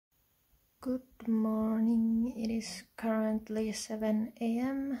Good morning, it is currently 7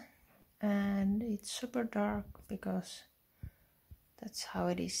 a.m. and it's super dark because that's how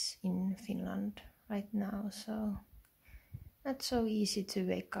it is in Finland right now, so not so easy to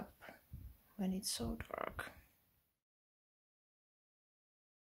wake up when it's so dark.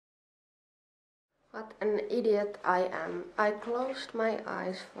 What an idiot I am. I closed my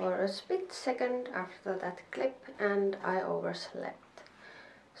eyes for a split second after that clip and I overslept.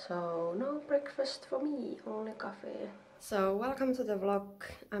 So no breakfast for me, only coffee. So welcome to the vlog.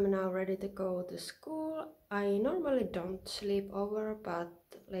 I'm now ready to go to school. I normally don't sleep over, but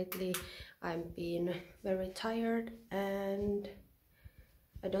lately I've been very tired and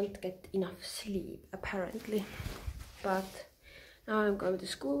I don't get enough sleep apparently. But now I'm going to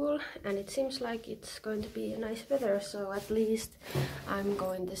school and it seems like it's going to be a nice weather, so at least I'm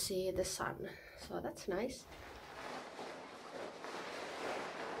going to see the sun. So that's nice.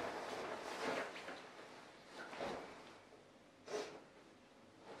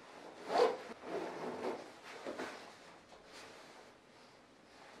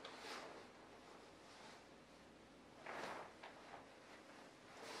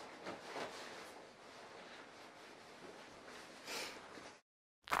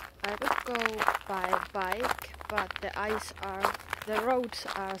 I would go by bike, but the roads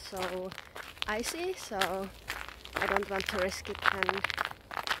are so icy, so I don't want to risk it and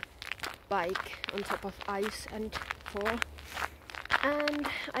bike on top of ice and fall. And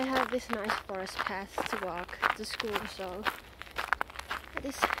I have this nice forest path to walk to school, so it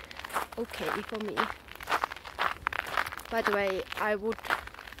is okay for me. By the way, I would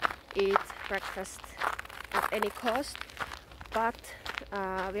eat breakfast at any cost, but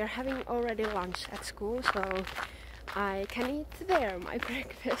we are having already lunch at school, so I can eat there my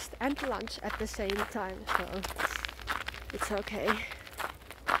breakfast and lunch at the same time, so it's okay.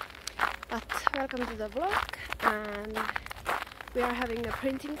 But welcome to the vlog, and we are having a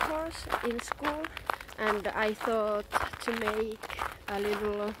printing course in school, and I thought to make a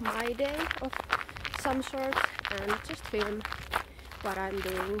little my day of some sort and just film what I'm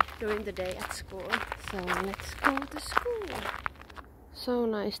doing during the day at school. So let's go to school. So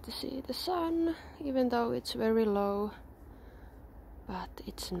nice to see the sun, even though it's very low, but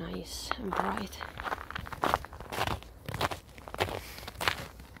it's nice and bright.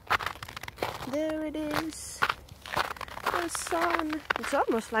 There it is, the sun. It's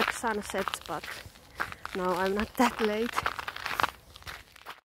almost like sunset, but no, I'm not that late.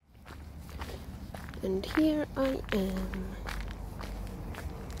 And here I am.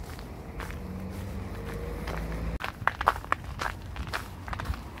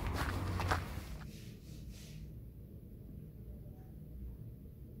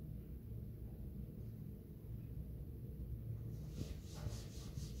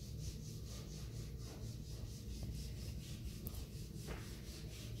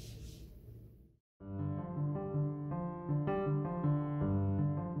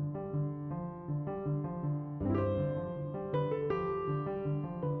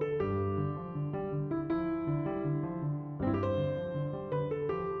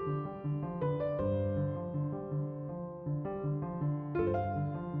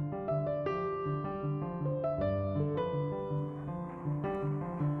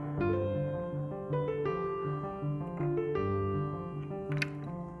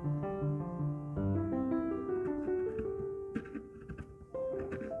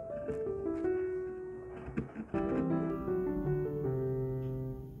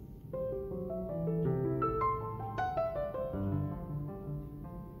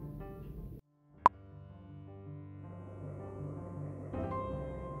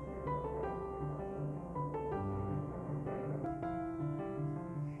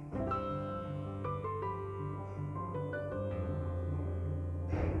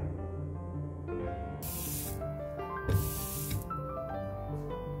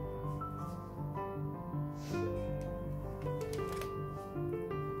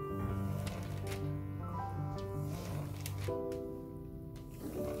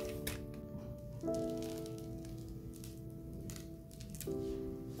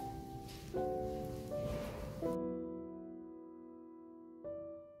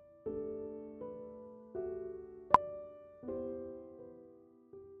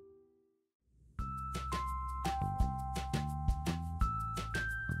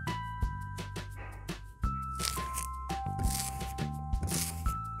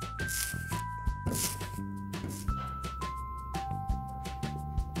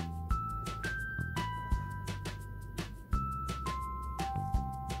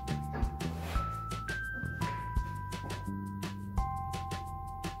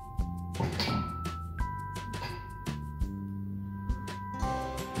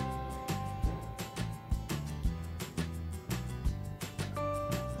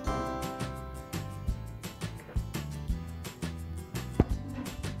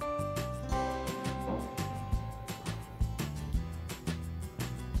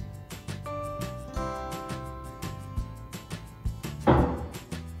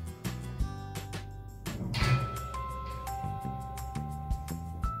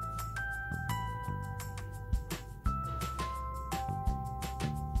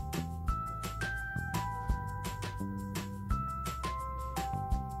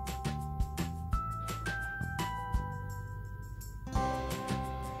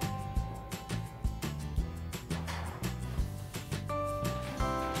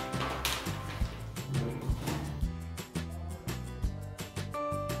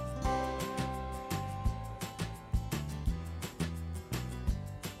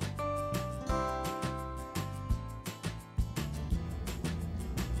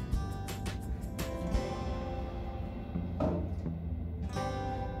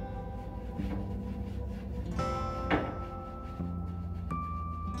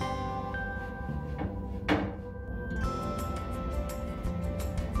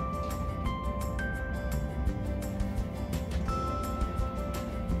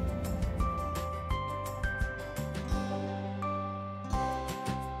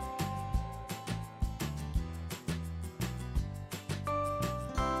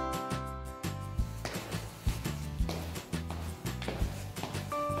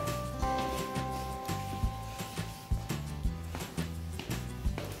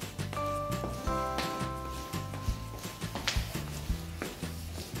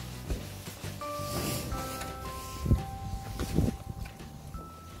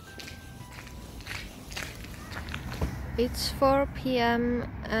 It's 4 p.m.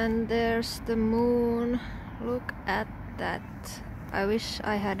 and there's the moon. Look at that. I wish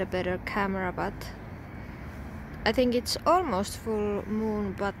I had a better camera, but I think it's almost full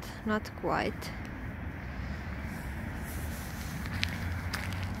moon, but not quite.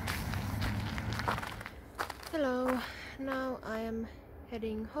 Hello, now I am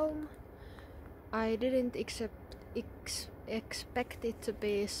heading home. I didn't expect it to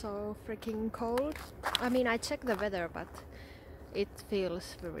be so freaking cold. I mean, I checked the weather, but it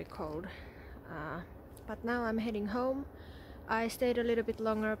feels very cold. But now I'm heading home. I stayed a little bit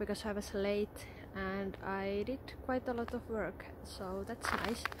longer because I was late and I did quite a lot of work, so that's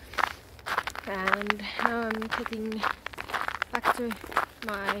nice. And now I'm getting back to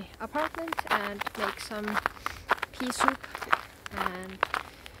my apartment and make some pea soup and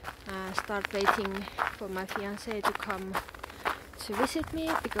start waiting for my fiancé to come to visit me,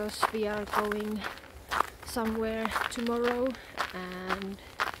 because we are going somewhere tomorrow. And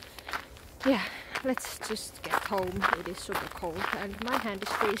yeah, let's just get home. It is super cold and my hand is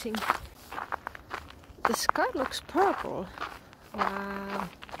freezing. The sky looks purple. Wow.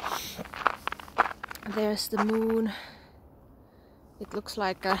 There's the moon. It looks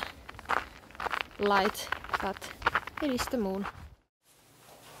like a light, but it is the moon.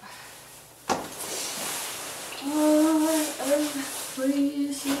 I'm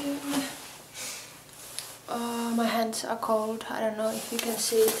freezing. My hands are cold. I don't know if you can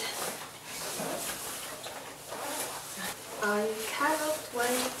see it. I cannot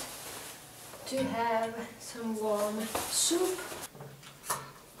wait to have some warm soup.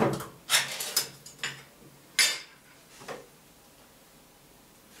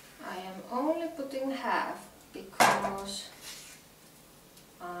 I am only putting half because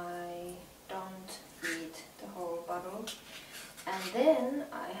I don't eat the whole bottle, and then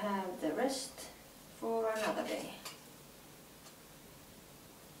I have the rest for another day.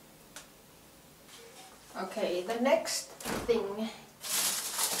 Okay, the next thing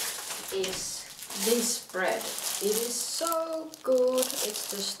is this bread. It is so good. It's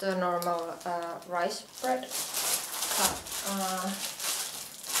just a normal rice bread, but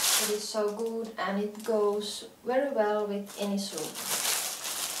it is so good and it goes very well with any soup.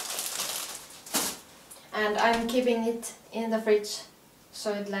 And I'm keeping it in the fridge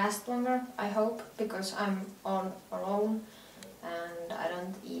so it lasts longer, I hope, because I'm alone and I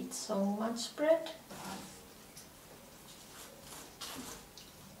don't eat so much bread.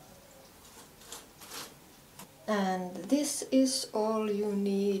 And this is all you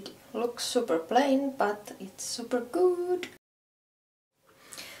need. Looks super plain, but it's super good.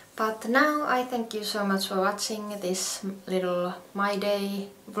 But now I thank you so much for watching this little My Day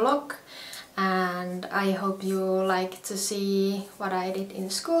vlog, and I hope you like to see what I did in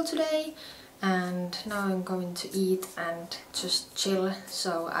school today. And now I'm going to eat and just chill,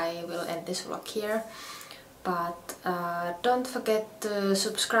 so I will end this vlog here. But don't forget to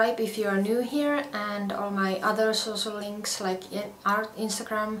subscribe if you are new here, and all my other social links like art,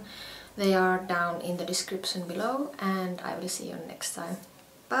 Instagram, they are down in the description below, and I will see you next time.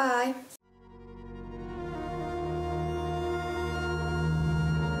 Bye!